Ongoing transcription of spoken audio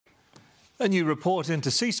A new report into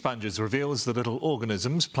sea sponges reveals the little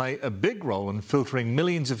organisms play a big role in filtering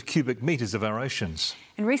millions of cubic metres of our oceans.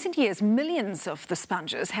 In recent years, millions of the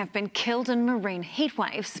sponges have been killed in marine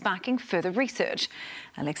heatwaves, sparking further research.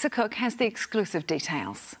 Alexa Cook has the exclusive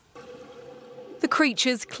details. The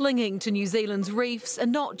creatures clinging to New Zealand's reefs are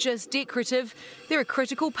not just decorative, they're a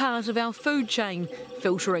critical part of our food chain,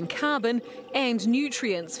 filtering carbon and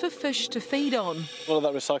nutrients for fish to feed on. A lot of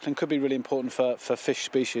that recycling could be really important for fish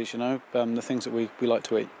species, the things that we like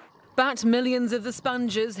to eat. But millions of the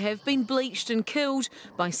sponges have been bleached and killed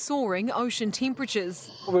by soaring ocean temperatures.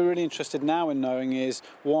 What we're really interested now in knowing is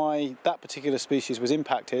why that particular species was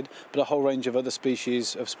impacted, but a whole range of other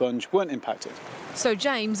species of sponge weren't impacted. So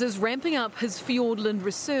James is ramping up his Fiordland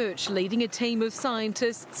research, leading a team of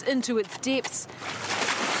scientists into its depths,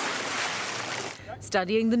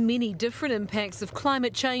 studying the many different impacts of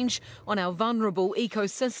climate change on our vulnerable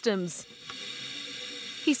ecosystems.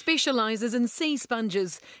 He specialises in sea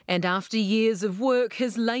sponges, and after years of work,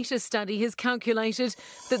 his latest study has calculated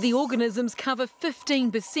that the organisms cover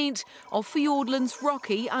 15% of Fiordland's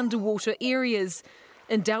rocky underwater areas.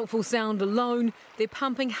 In Doubtful Sound alone, they're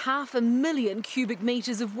pumping 500,000 cubic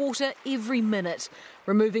metres of water every minute,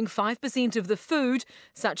 removing 5% of the food,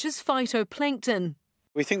 such as phytoplankton.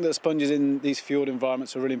 We think that sponges in these fjord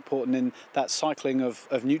environments are really important in that cycling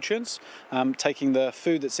of nutrients, taking the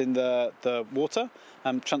food that's in the water,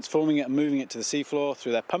 transforming it and moving it to the seafloor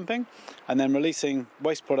through their pumping, and then releasing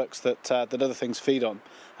waste products that other things feed on.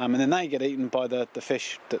 And then they get eaten by the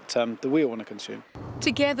fish that we all want to consume.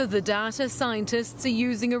 To gather the data, scientists are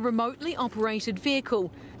using a remotely operated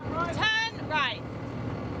vehicle. Turn right.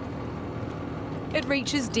 It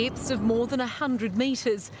reaches depths of more than 100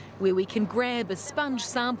 metres, where we can grab a sponge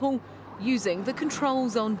sample using the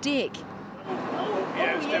controls on deck.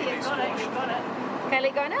 Yeah, it's definitely sponge. Okay,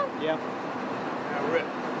 let go now? Yeah. Now rip.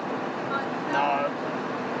 No.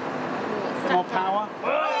 More power.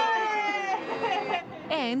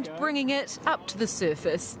 And bringing it up to the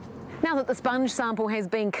surface. Now that the sponge sample has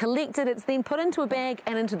been collected, it's then put into a bag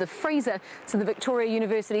and into the freezer so the Victoria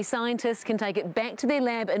University scientists can take it back to their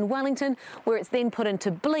lab in Wellington, where it's then put into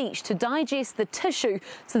bleach to digest the tissue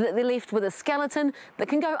so that they're left with a skeleton that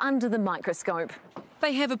can go under the microscope.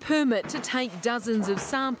 They have a permit to take dozens of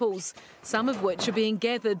samples, some of which are being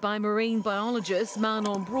gathered by marine biologist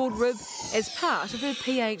Manon Broadrib as part of her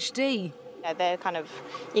PhD. Yeah, they're kind of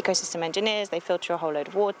ecosystem engineers, they filter a whole load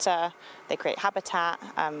of water, they create habitat,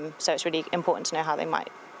 so it's really important to know how they might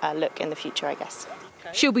look in the future, I guess.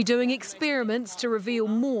 She'll be doing experiments to reveal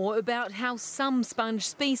more about how some sponge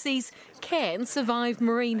species can survive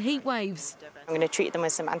marine heat waves. I'm going to treat them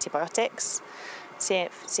with some antibiotics, see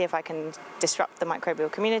if I can disrupt the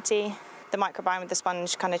microbial community. The microbiome of the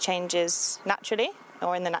sponge kind of changes naturally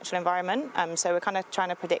or in the natural environment, so we're kind of trying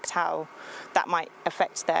to predict how that might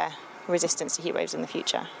affect their resistance to heat waves in the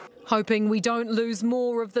future. Hoping we don't lose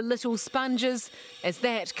more of the little sponges, as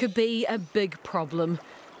that could be a big problem.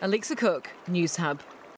 Alexa Cook, Newshub.